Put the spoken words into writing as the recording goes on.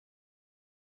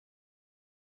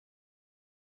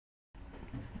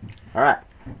Alright,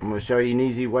 I'm going to show you an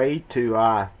easy way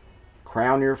to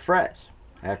crown your frets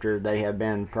after they have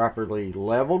been properly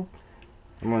leveled.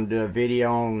 I'm going to do a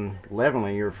video on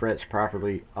leveling your frets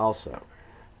properly also.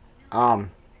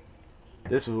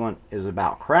 This one is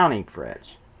about crowning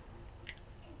frets.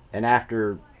 And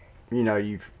after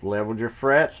you've leveled your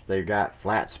frets, they've got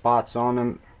flat spots on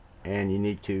them, and you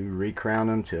need to recrown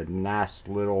them to a nice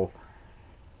little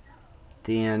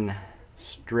thin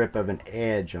strip of an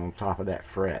edge on top of that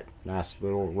fret. Nice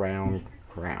little round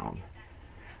crown.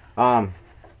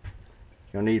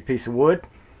 You'll need a piece of wood.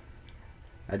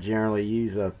 I generally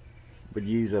would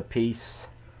use a piece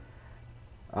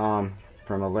from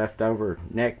a leftover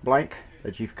neck blank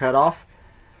that you've cut off.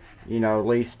 At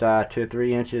least 2 or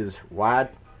 3 inches wide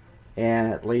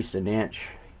and at least an inch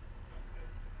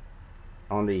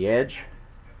on the edge.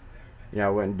 I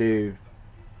wouldn't do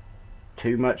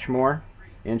too much more.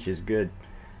 Inch is good.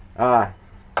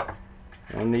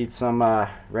 You'll need some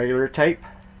regular tape,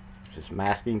 just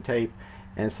masking tape,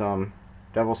 and some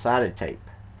double-sided tape.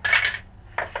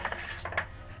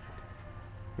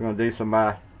 We're going to do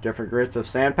some different grits of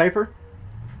sandpaper.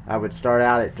 I would start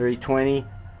out at 320,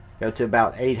 go to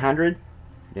about 800,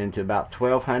 then to about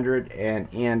 1200, and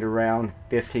end around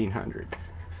 1500.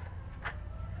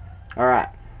 Alright,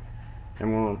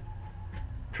 and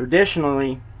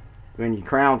traditionally, when you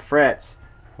crown frets,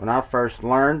 when I first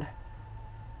learned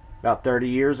about 30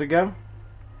 years ago,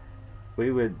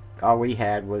 all we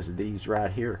had was these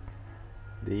right here,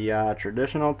 the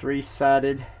traditional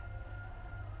 3-sided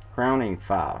crowning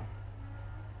file.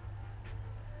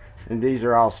 And these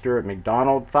are all Stuart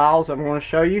McDonald files I'm going to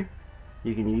show you.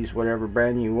 You can use whatever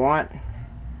brand you want.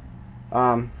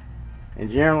 And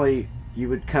generally you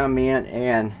would come in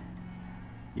and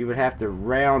you would have to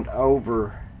round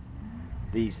over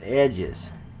these edges.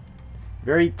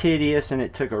 Very tedious, and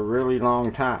it took a really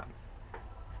long time.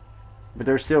 But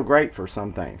they're still great for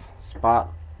some things.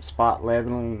 Spot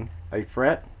leveling a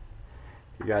fret.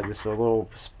 You got just a little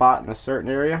spot in a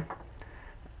certain area.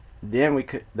 Then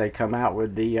they come out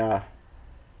with the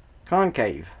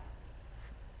concave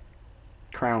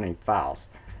crowning files.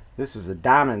 This is a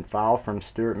diamond file from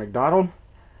Stuart McDonald.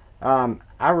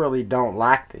 I really don't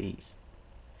like these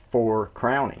for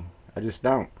crowning. I just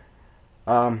don't.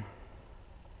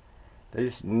 They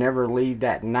just never leave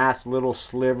that nice little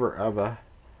sliver of a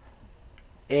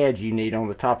edge you need on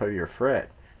the top of your fret.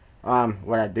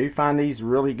 What I do find these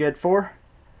really good for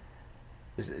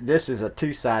is this is a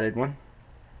 2-sided one.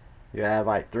 You have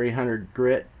like 300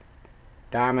 grit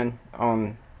diamond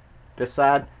on this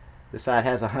side. This side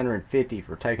has 150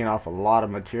 for taking off a lot of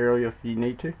material if you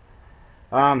need to.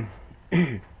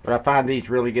 What I find these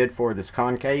really good for, this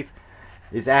concave,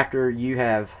 is after you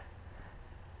have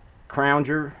crowned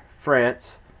your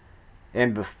frets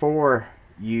and before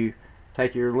you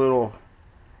take your little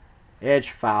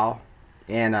edge file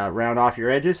and round off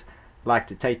your edges, I like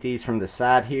to take these from the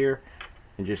side here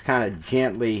and just kind of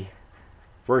gently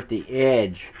work the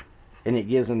edge, and it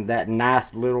gives them that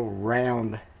nice little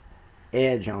round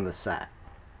edge on the side.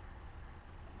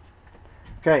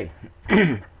 Okay.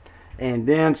 And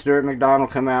then Stuart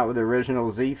McDonald come out with the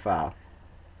original Z file.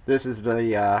 This is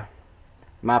the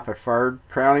my preferred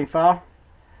crowning file.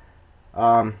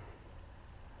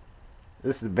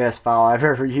 This is the best file I've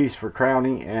ever used for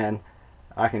crowning, and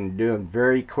I can do them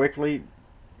very quickly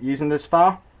using this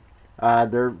file.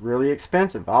 They're really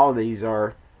expensive. All of these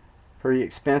are pretty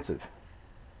expensive.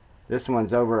 This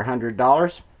one's over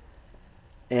 $100,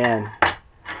 and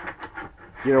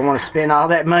you don't want to spend all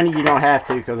that money. You don't have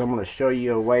to, because I'm going to show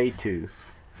you a way to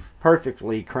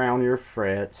perfectly crown your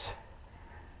frets.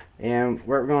 And what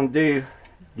we're going to do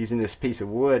using this piece of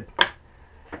wood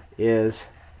is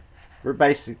we're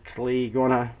basically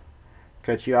going to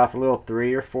cut you off a little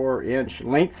 3 or 4 inch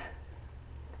length,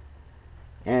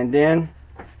 and then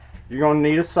you're going to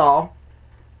need a saw.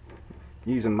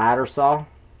 Use a miter saw,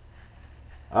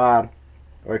 or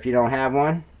if you don't have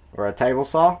one, or a table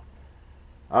saw.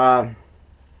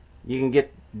 You can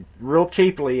get real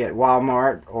cheaply at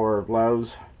Walmart or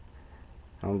Lowe's,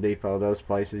 Home Depot, those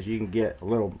places. You can get a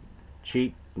little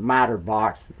cheap miter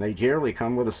box. They generally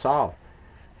come with a saw,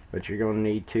 but you're going to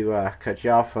need to cut you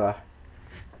off a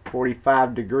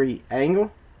 45-degree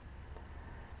angle,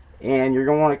 and you're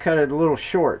going to want to cut it a little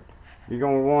short. You're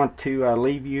going to want to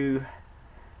leave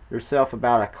yourself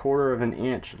about 1/4 of an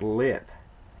inch lip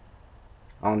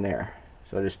on there.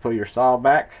 So just pull your saw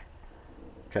back,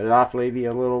 cut it off, leave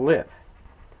you a little lip.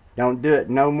 Don't do it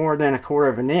no more than 1/4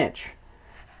 of an inch,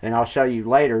 and I'll show you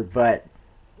later. But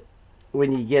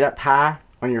when you get up high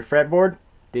on your fretboard,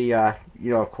 the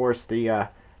of course the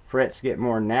frets get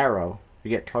more narrow. You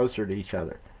get closer to each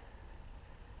other.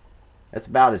 That's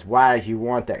about as wide as you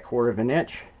want, that 1/4 of an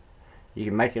inch. You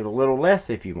can make it a little less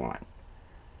if you want.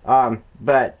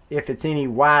 But if it's any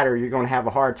wider, you're going to have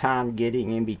a hard time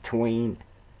getting in between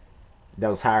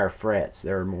those higher frets.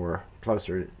 They're more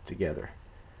closer together.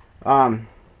 I'm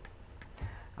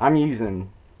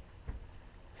using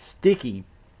sticky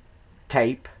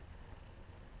tape,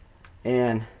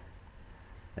 and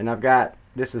I've got,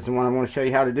 this is the one I'm going to show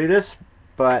you how to do this,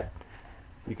 but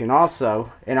you can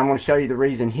also, and I'm going to show you the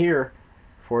reason here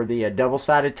for the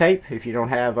double-sided tape if you don't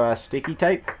have sticky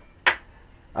tape.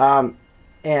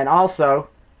 And also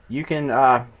you can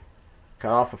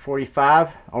cut off a 45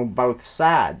 on both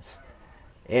sides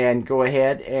and go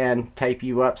ahead and tape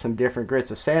you up some different grits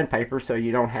of sandpaper so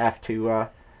you don't have to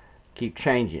keep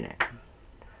changing it.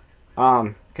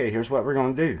 Okay, here's what we're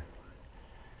going to do.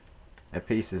 That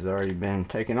piece has already been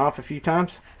taken off a few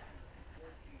times.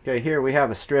 Okay, here we have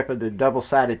a strip of the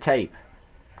double-sided tape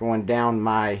going down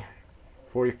my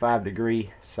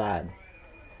 45-degree side.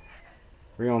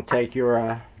 We're going to take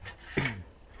your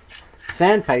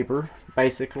sandpaper,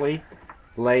 basically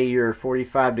lay your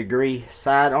 45-degree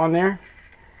side on there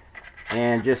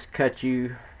and just cut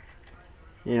you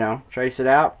know, trace it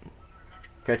out,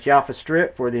 cut you off a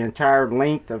strip for the entire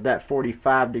length of that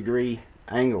 45-degree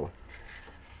angle.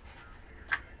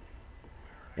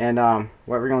 And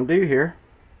what we're going to do here,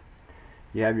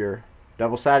 you have your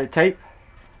double-sided tape.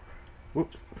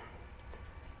 Whoops.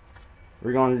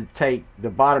 We're going to take the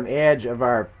bottom edge of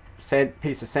our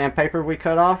piece of sandpaper we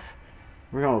cut off.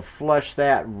 We're going to flush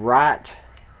that right.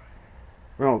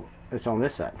 It's on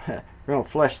this side. We're going to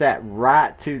flush that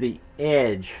right to the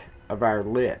edge of our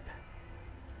lip.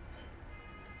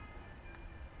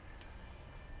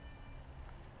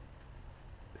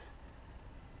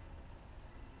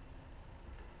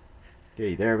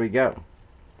 Okay, there we go.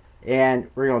 And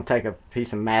we're going to take a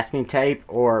piece of masking tape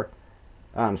or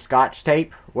Scotch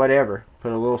tape, whatever.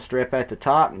 Put a little strip at the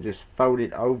top and just fold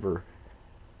it over.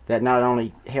 That not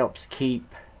only helps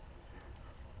keep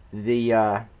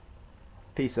the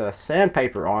piece of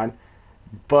sandpaper on,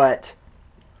 but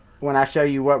when I show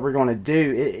you what we're going to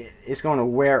do, it's going to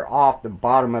wear off the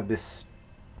bottom of this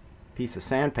piece of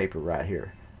sandpaper right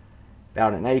here.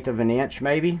 About 1/8 of an inch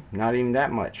maybe, not even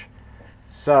that much.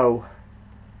 So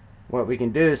what we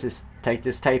can do is just take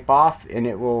this tape off and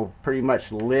it will pretty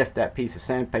much lift that piece of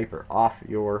sandpaper off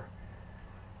your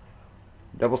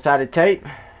double-sided tape.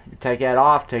 You take that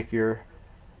off, take your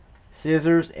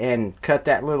scissors and cut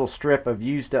that little strip of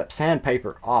used up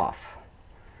sandpaper off.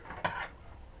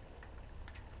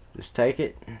 Just take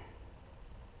it,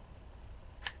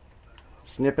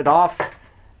 snip it off.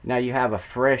 Now you have a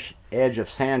fresh edge of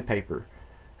sandpaper.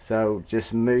 So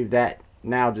just move that,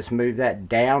 now just move that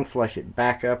down, flush it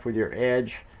back up with your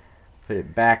edge, put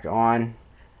it back on,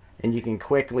 and you can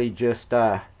quickly just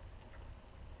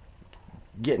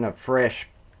getting a fresh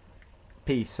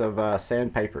piece of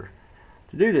sandpaper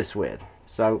to do this with.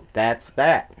 So that's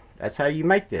how you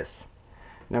make this.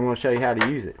 Now I'm going to show you how to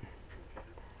use it.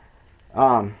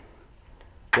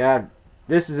 Yeah,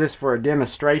 this is just for a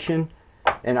demonstration,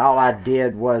 and all I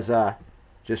did was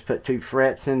just put 2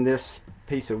 frets in this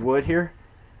piece of wood here.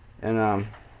 And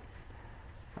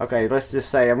okay, let's just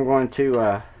say I'm going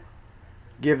to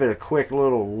give it a quick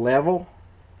little level,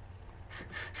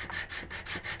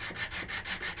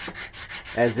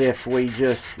 as if we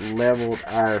just leveled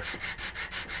the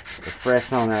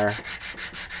frets on our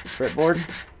fretboard.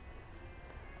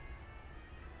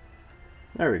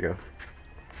 There we go.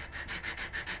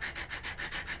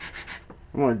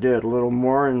 I'm going to do it a little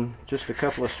more in just a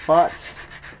couple of spots.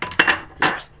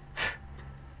 Oops.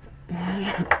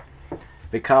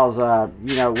 Because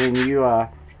you know, when you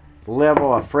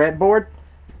level a fretboard,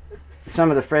 some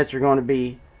of the frets are going to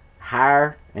be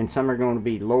higher and some are going to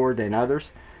be lower than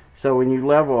others. So when you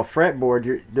level a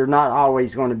fretboard, they're not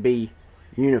always going to be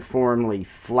uniformly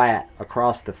flat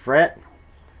across the fret.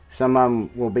 Some of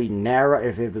them will be narrow.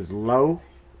 If it was low,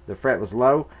 the fret was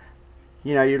low,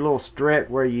 you know, your little strip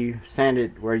where you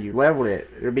sanded, where you leveled it,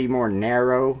 it'll be more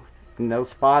narrow in those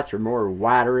spots, or more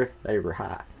wider if they were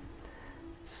high.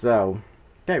 So,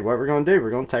 okay, what we're going to do, we're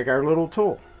going to take our little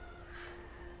tool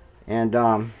and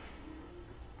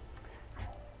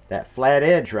that flat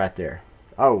edge right there.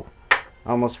 Oh,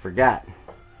 almost forgot.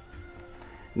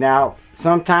 Now,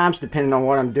 sometimes, depending on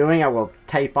what I'm doing, I will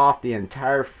tape off the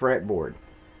entire fretboard.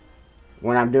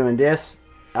 When I'm doing this,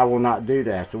 I will not do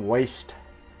that. It's a waste,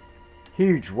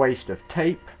 huge waste of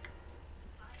tape.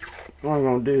 What I'm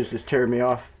going to do is just tear me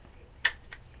off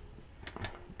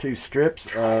 2 strips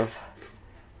of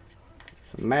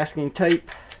some masking tape,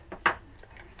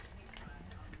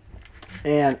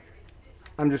 and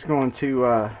I'm just going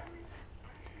to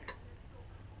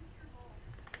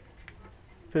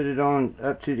Put it on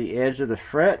up to the edge of the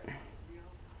fret.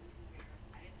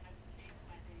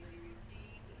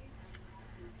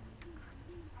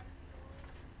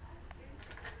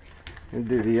 And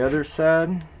do the other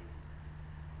side.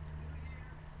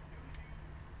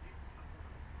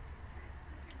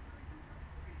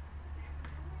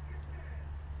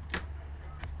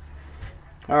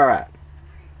 Alright.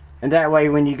 And that way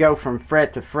when you go from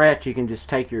fret to fret, you can just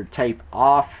take your tape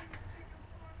off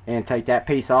and take that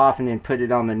piece off and then put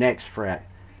it on the next fret.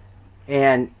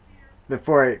 And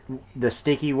before the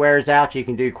sticky wears out, you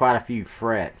can do quite a few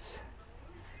frets.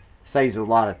 Saves a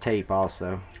lot of tape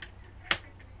also.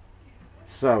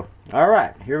 So,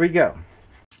 alright, here we go.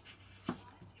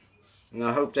 And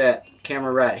I hope that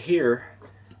camera right here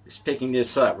is picking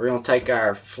this up. We're going to take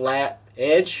our flat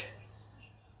edge,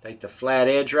 take the flat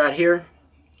edge right here.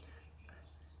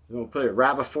 We're going to put it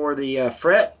right before the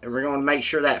fret, and we're going to make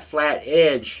sure that flat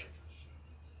edge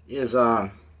is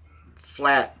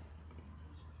flat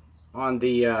on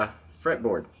the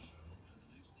fretboard.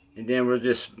 And then we'll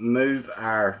just move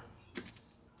our,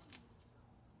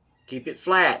 keep it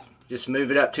flat, just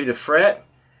move it up to the fret,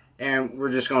 and we're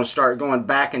just going to start going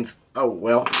back and, oh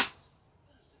well,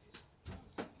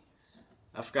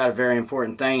 I forgot a very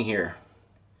important thing here.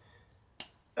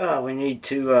 We need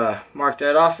to mark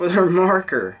that off with our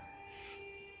marker.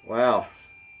 Wow.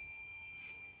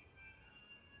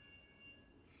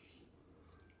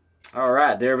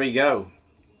 Alright, there we go.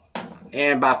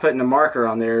 And by putting the marker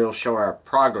on there, it'll show our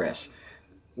progress.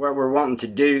 What we're wanting to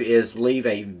do is leave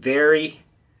a very,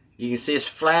 you can see it's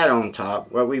flat on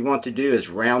top. What we want to do is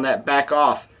round that back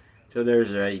off till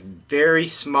there's a very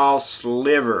small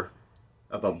sliver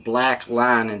of a black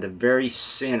line in the very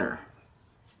center.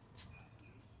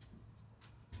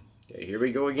 Okay, here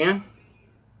we go again.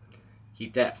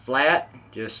 Keep that flat,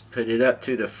 just put it up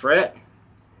to the fret,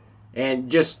 and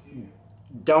just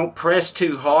don't press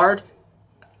too hard,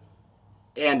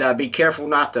 and be careful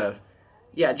not to,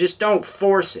 just don't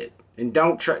force it, and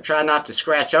don't try not to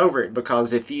scratch over it,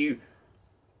 because if you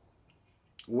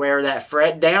wear that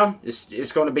fret down,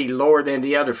 it's going to be lower than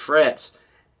the other frets,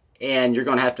 and you're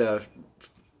going to have to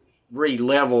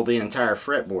re-level the entire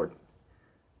fretboard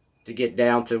to get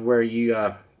down to where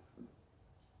you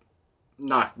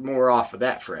knock more off of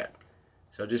that fret.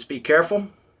 So just be careful.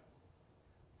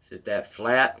 Sit that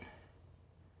flat.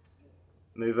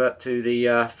 Move up to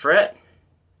the fret.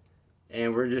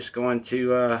 And we're just going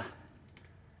to,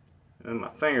 move my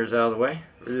fingers out of the way.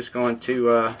 We're just going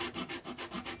to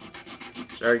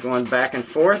start going back and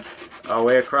forth all the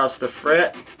way across the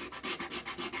fret.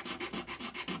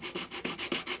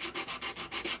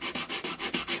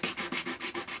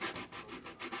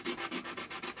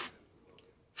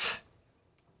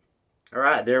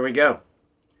 Alright, there we go.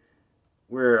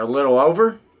 We're a little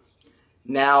over.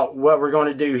 Now what we're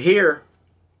going to do here,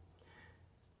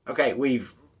 okay,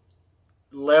 we've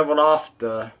leveled off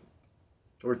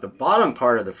towards the bottom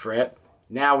part of the fret.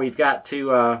 Now we've got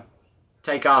to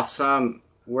take off some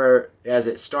where as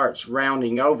it starts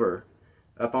rounding over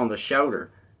up on the shoulder.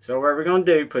 So what we're going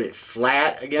to do, put it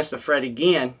flat against the fret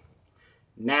again.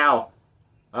 Now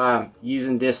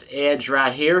using this edge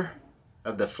right here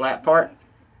of the flat part,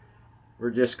 we're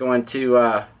just going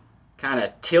to kind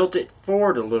of tilt it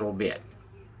forward a little bit.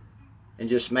 And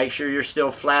just make sure you're still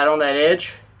flat on that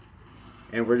edge.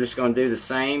 And we're just going to do the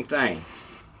same thing.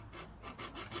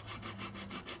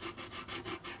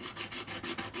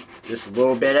 Just a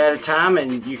little bit at a time,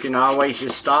 and you can always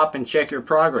just stop and check your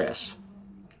progress.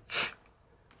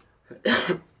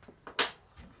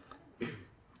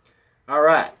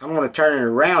 Alright, I'm going to turn it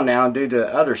around now and do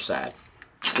the other side.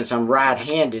 Since I'm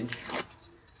right-handed,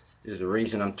 is the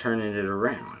reason I'm turning it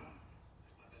around.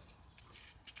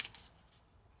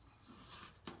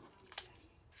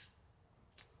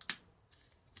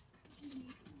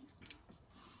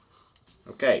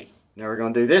 Okay, now we're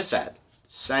going to do this side.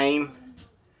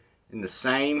 In the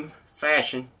same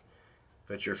fashion.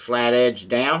 Put your flat edge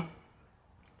down.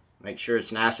 Make sure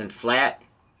it's nice and flat.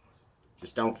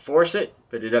 Just don't force it.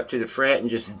 Put it up to the fret and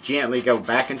just gently go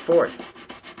back and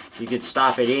forth. You can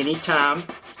stop at any time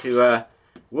to,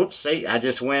 whoops, see, I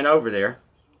just went over there.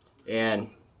 And,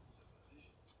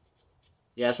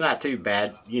 yeah, it's not too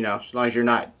bad, you know, as long as you're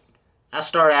not, I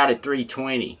start out at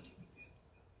 320.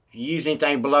 If you use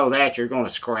anything below that, you're going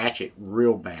to scratch it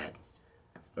real bad.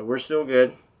 But we're still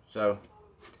good. So,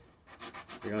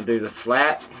 we're going to do the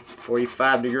flat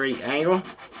 45-degree angle.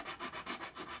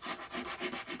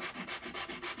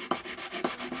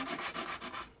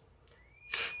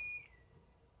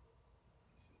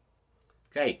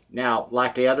 Okay, now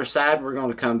like the other side, we're going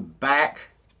to come back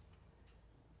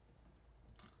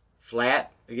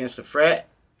flat against the fret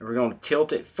And we're going to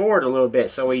tilt it forward a little bit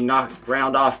so we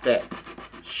round off that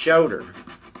shoulder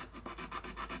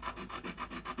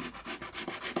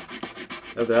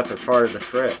of the upper part of the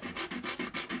fret.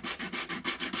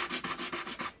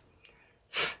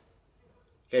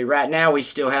 Okay, right now we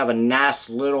still have a nice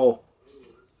little,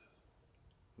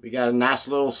 we got a nice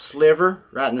little sliver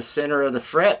right in the center of the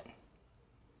fret.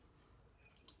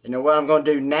 And then what I'm going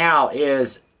to do now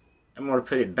is I'm going to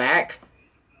put it back.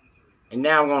 And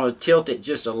now I'm going to tilt it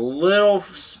just a little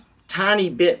tiny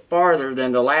bit farther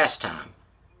than the last time,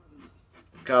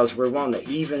 because we're wanting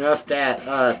to even up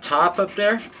that top up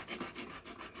there.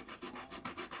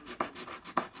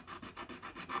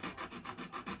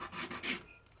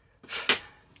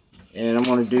 And I'm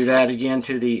going to do that again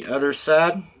to the other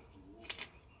side.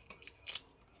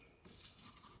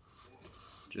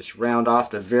 Just round off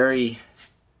the very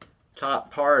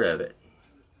top part of it.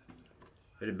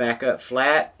 Put it back up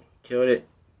flat. Tilt it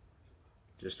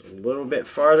just a little bit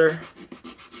farther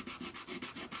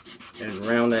and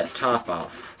round that top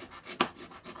off.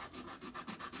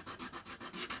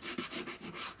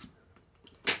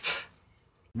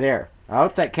 There. I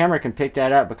hope that camera can pick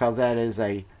that up, because that is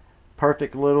a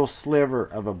perfect little sliver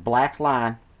of a black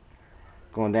line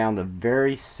going down the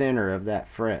very center of that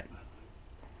fret.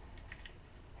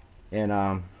 And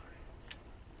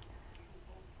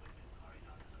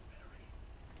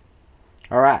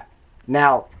alright,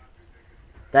 now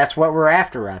that's what we're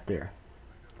after right there.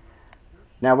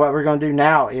 Now what we're going to do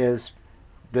now is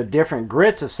the different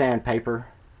grits of sandpaper.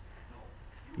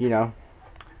 You know,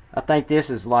 I think this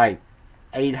is like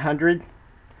 800,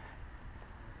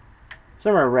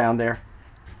 somewhere around there.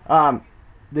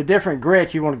 The different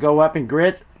grits, you want to go up in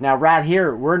grits. Now right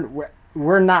here,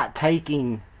 we're not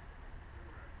taking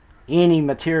any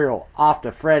material off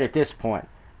the fret at this point.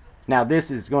 Now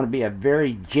this is going to be a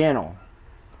very gentle,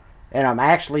 and I'm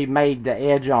actually made the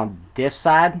edge on this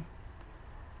side,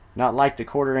 not like the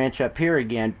 1/4 inch up here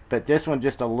again, but this one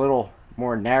just a little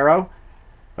more narrow,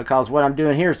 because what I'm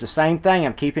doing here is the same thing.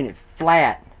 I'm keeping it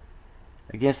flat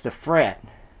against the fret,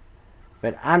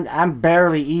 but I'm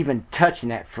barely even touching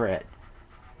that fret.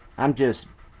 I'm just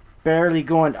barely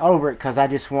going over it, because I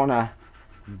just want to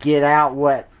get out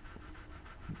what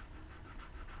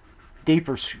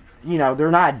deeper, you know,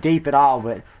 they're not deep at all,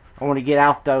 but I want to get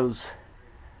out those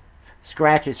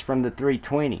scratches from the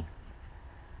 320.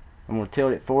 I'm going to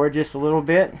tilt it forward just a little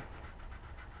bit.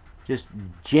 Just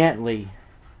gently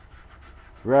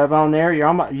rub on there.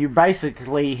 You're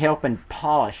basically helping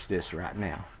polish this right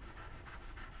now.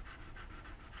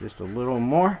 Just a little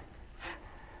more.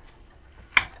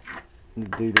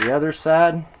 Do the other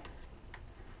side.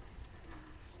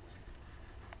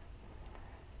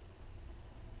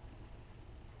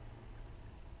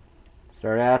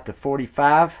 Start out to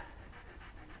 45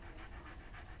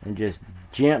 and just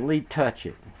gently touch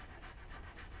it.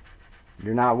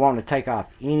 You're not wanting to take off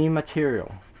any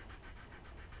material.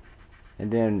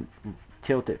 And then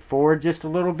tilt it forward just a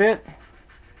little bit.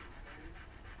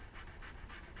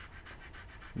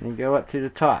 And then go up to the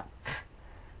top.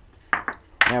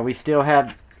 Now we still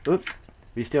have,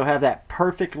 we still have that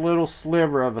perfect little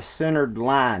sliver of a centered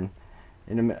line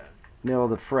in the middle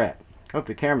of the fret. Hope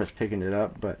the camera's picking it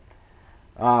up, but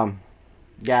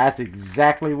yeah, that's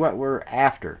exactly what we're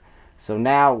after. So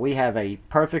now we have a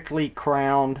perfectly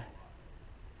crowned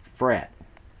fret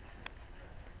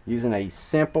using a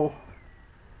simple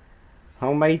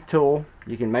homemade tool.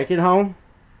 You can make it home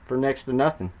for next to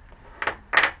nothing.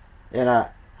 And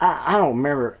I don't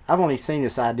remember, I've only seen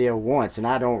this idea once, and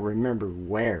I don't remember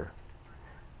where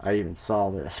I even saw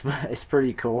this, but it's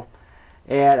pretty cool.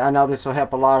 And I know this will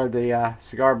help a lot of the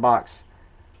cigar box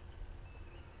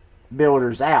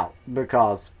builders out,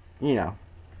 because, you know,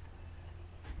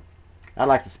 I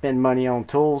like to spend money on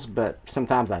tools, but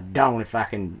sometimes I don't if I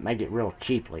can make it real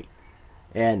cheaply.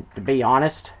 And to be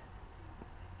honest,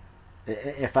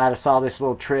 if I'd have saw this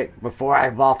little trick before I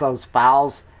bought those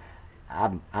files,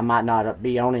 I might not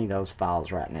be owning those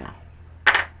files right now.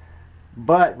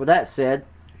 But with that said,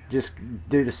 just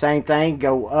do the same thing.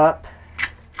 Go up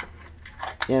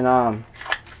and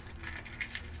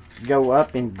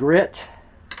grit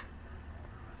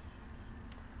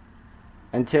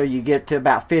until you get to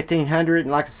about 1500,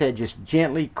 and like I said, just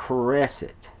gently caress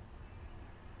it.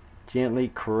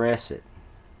 Gently caress it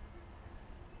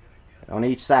on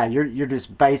each side. You're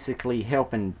just basically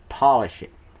helping polish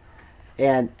it.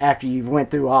 And after you've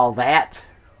went through all that,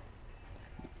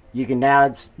 you can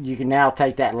now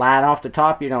take that line off the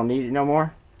top. You don't need it no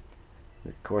more.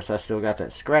 Of course, I still got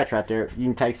that scratch right there. You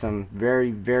can take some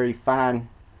very, very fine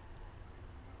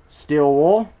steel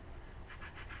wool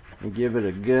and give it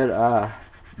a good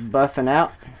buffing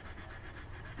out.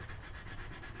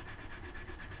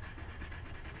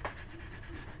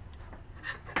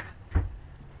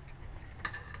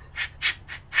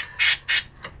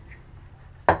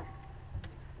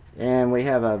 and we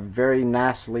have a very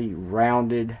nicely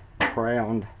rounded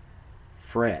crowned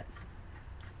fret.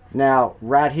 Now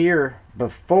right here,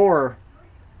 before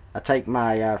I take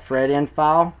my fret end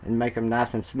file and make them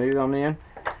nice and smooth on the end,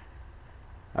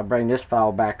 I bring this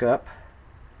file back up,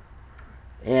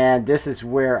 and this is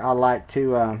where I like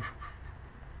to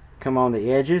come on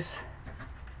the edges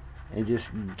and just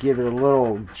give it a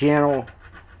little gentle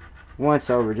once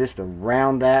over, just to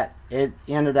round that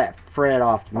end of that fret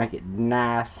off to make it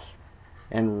nice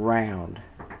and round.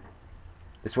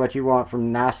 It's what you want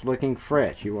from nice looking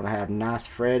frets. You want to have nice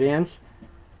fret ends.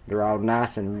 They're all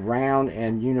nice and round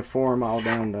and uniform all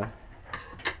down the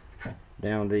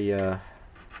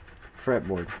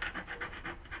fretboard.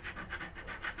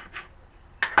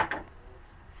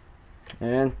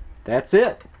 And that's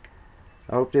it.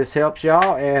 I hope this helps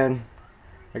y'all, and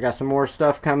I got some more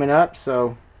stuff coming up,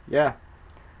 so yeah,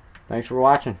 thanks for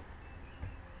watching.